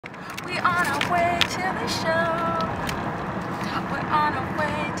We on our way to the show. We're on our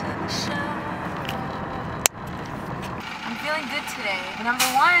way to the show. I'm feeling good today. Number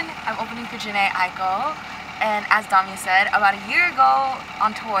one, I'm opening for Jhené Aiko. And as Dami said, about a year ago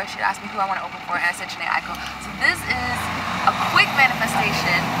on tour, she asked me who I want to open for, and I said Jhené Aiko. So this is a quick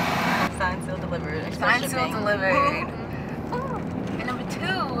manifestation. Signed, sealed, delivered. Signed, sealed, delivered. And number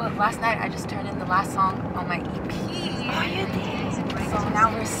two, last night I just turned in the last song on my EP. Oh, you did? So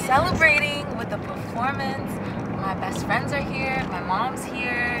now we're celebrating with the performance. My best friends are here, my mom's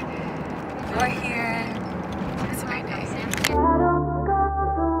here, you're here. It's a great day.